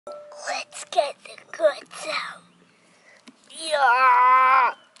Let's get the guts out.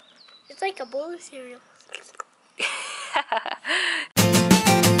 Yeah. It's like a bowl of cereal.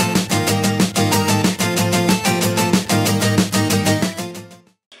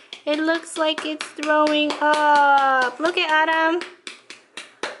 It looks like it's throwing up. Look at Adam.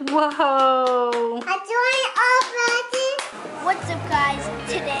 Whoa. I'm throwing up, Landon. What's up, guys?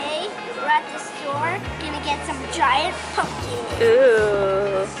 Today we're at the store gonna get some giant pumpkins.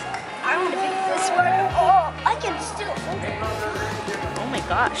 Ooh. I'm gonna pick this one. Oh, I can still open it. Oh my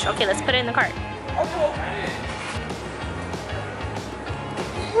gosh. Okay, let's put it in the cart. Okay.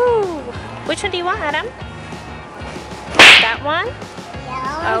 Woo. Which one do you want, Adam? That one?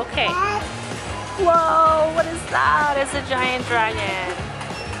 Yeah. Okay. Whoa, what is that? It's a giant dragon.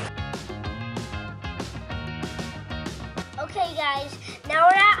 Okay, guys, now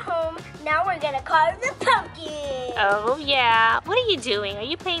we're at home. Now we're gonna carve the pumpkin. Oh yeah. What are you doing? Are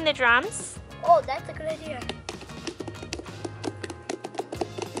you playing the drums? Oh, that's a good idea.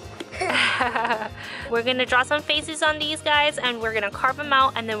 We're gonna draw some faces on these guys and we're gonna carve them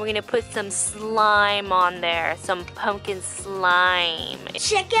out and then we're gonna put some slime on there. Some pumpkin slime.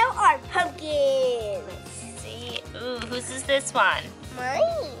 Check out our pumpkins. See? Ooh, whose is this one? Mine.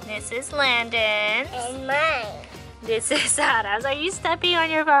 This is Landon's. And mine. This is Adam's. Are you stepping on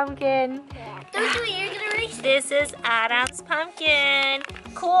your pumpkin? Yeah. Don't do it, you're gonna erase it. This is Adam's pumpkin.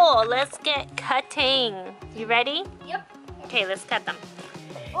 Cool, let's get cutting. You ready? Yep. Okay, let's cut them.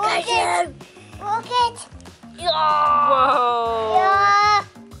 Look it. Look it. Whoa. Yeah.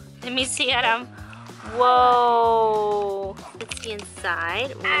 Let me see, Adam. Whoa. Let's see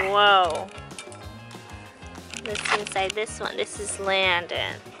inside. Whoa. Let's see inside this one. This is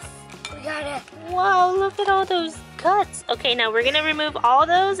Landon. We got it. Whoa, look at all those guts. Okay, now we're gonna remove all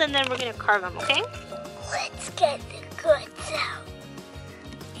those and then we're gonna carve them, okay? Let's get the guts out.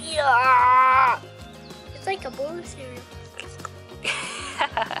 Yeah. It's like a bowl of cereal.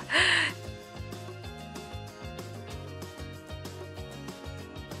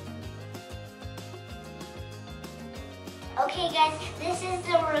 Okay, guys, this is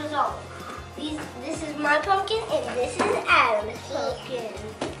the result. This is my pumpkin and this is Adam's pumpkin.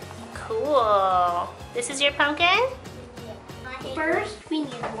 Cool. This is your pumpkin? First, we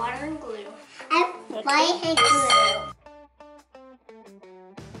need water and glue. Okay. White and glue.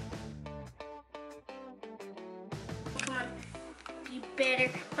 Come on. You better.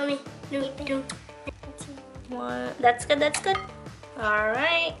 Mommy, no, don't. What? That's good, that's good.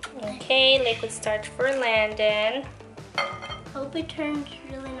 Alright. Okay, liquid starch for Landon. Hope it turns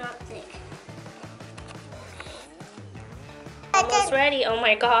really not thick. Almost ready. Oh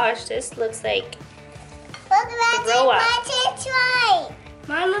my gosh, this looks like Look, throw up.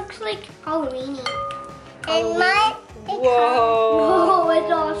 Mine looks like Halloweeny. And mine, Whoa. Oh,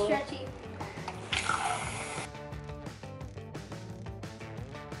 it's all stretchy.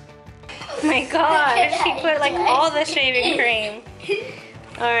 Oh my gosh, she put like all the shaving cream.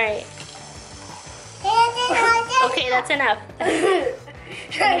 Alright. Okay, that's enough.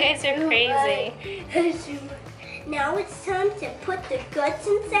 You guys are crazy. Now it's time to put the guts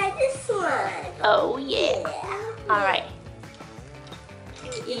inside the slime. Oh yeah. Alright.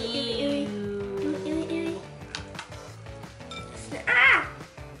 Ah!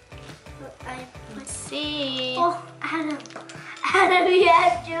 Let's see. Oh, Adam, you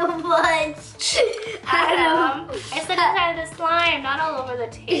have too much. Adam, I said inside the slime, not all over the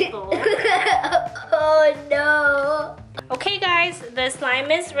table. Oh no. Okay guys, the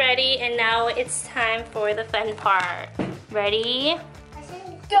slime is ready and now it's time for the fun part. Ready?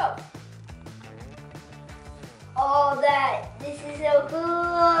 Go. Oh, this is so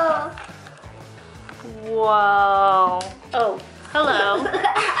cool. Whoa. Oh, hello.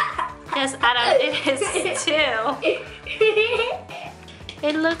 Yes, Adam, it is too.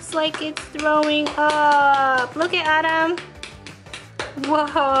 It looks like it's throwing up. Look at Adam.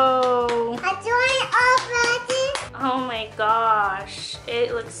 Whoa. I'm throwing up, Landon. Oh my gosh.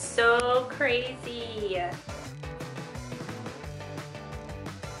 It looks so crazy.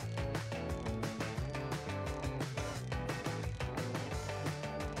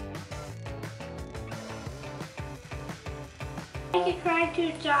 I can cry to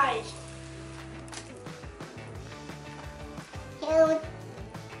its eyes.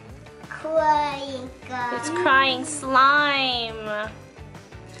 Crying, guys. It's crying slime.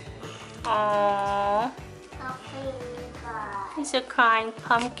 Aww. It's a crying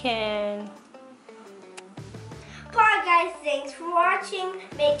pumpkin. Bye guys, thanks for watching.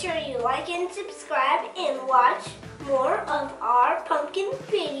 Make sure you like and subscribe and watch more of our pumpkin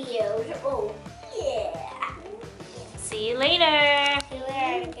videos. Oh yeah. See you later. See you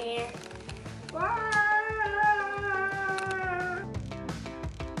later.